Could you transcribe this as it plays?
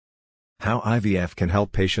How IVF can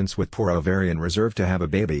help patients with poor ovarian reserve to have a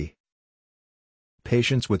baby.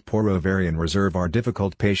 Patients with poor ovarian reserve are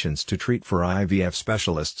difficult patients to treat for IVF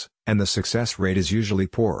specialists, and the success rate is usually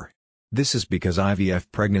poor. This is because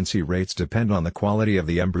IVF pregnancy rates depend on the quality of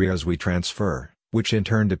the embryos we transfer, which in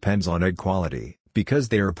turn depends on egg quality. Because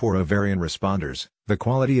they are poor ovarian responders, the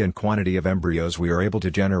quality and quantity of embryos we are able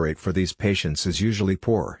to generate for these patients is usually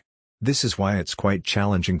poor. This is why it's quite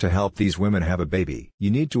challenging to help these women have a baby. You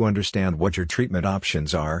need to understand what your treatment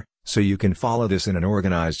options are, so you can follow this in an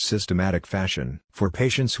organized systematic fashion. For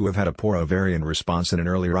patients who have had a poor ovarian response in an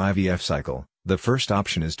earlier IVF cycle, the first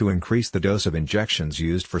option is to increase the dose of injections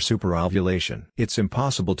used for superovulation. It's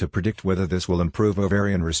impossible to predict whether this will improve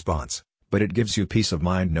ovarian response, but it gives you peace of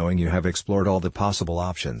mind knowing you have explored all the possible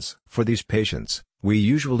options. For these patients, we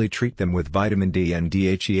usually treat them with vitamin D and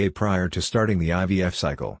DHEA prior to starting the IVF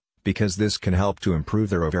cycle, because this can help to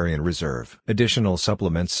improve their ovarian reserve. Additional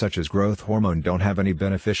supplements such as growth hormone don't have any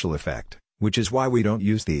beneficial effect, which is why we don't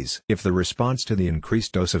use these. If the response to the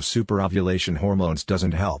increased dose of superovulation hormones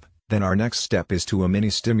doesn't help, then our next step is to a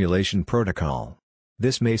mini-stimulation protocol.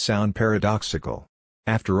 This may sound paradoxical.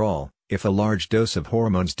 After all, if a large dose of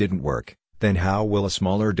hormones didn't work, then how will a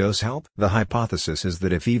smaller dose help? The hypothesis is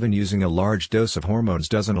that if even using a large dose of hormones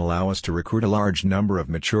doesn't allow us to recruit a large number of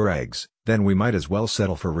mature eggs, then we might as well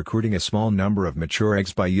settle for recruiting a small number of mature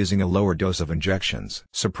eggs by using a lower dose of injections.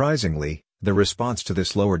 Surprisingly, the response to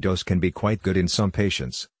this lower dose can be quite good in some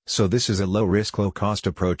patients, so this is a low-risk low-cost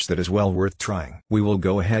approach that is well worth trying. We will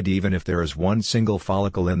go ahead even if there is one single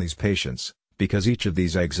follicle in these patients, because each of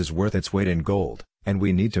these eggs is worth its weight in gold, and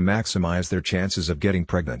we need to maximize their chances of getting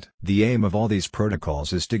pregnant. The aim of all these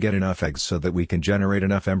protocols is to get enough eggs so that we can generate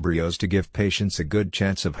enough embryos to give patients a good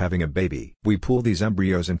chance of having a baby. We pool these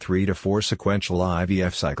embryos in 3 to 4 sequential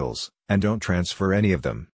IVF cycles, and don't transfer any of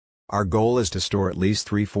them. Our goal is to store at least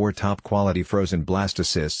 3-4 top-quality frozen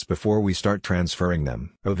blastocysts before we start transferring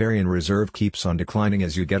them. Ovarian reserve keeps on declining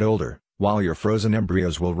as you get older, while your frozen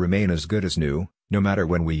embryos will remain as good as new, no matter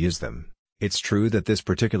when we use them. It's true that this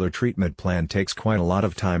particular treatment plan takes quite a lot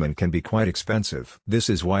of time and can be quite expensive. This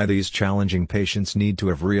is why these challenging patients need to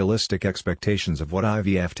have realistic expectations of what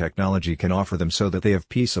IVF technology can offer them so that they have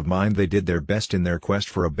peace of mind they did their best in their quest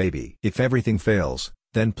for a baby. If everything fails,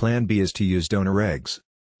 then plan B is to use donor eggs.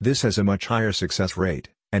 This has a much higher success rate,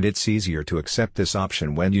 and it's easier to accept this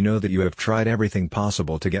option when you know that you have tried everything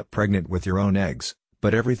possible to get pregnant with your own eggs,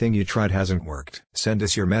 but everything you tried hasn't worked. Send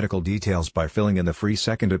us your medical details by filling in the free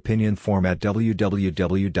second opinion form at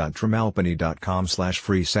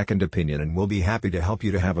www.drmalpani.com/free second opinion and we'll be happy to help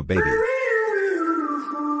you to have a baby.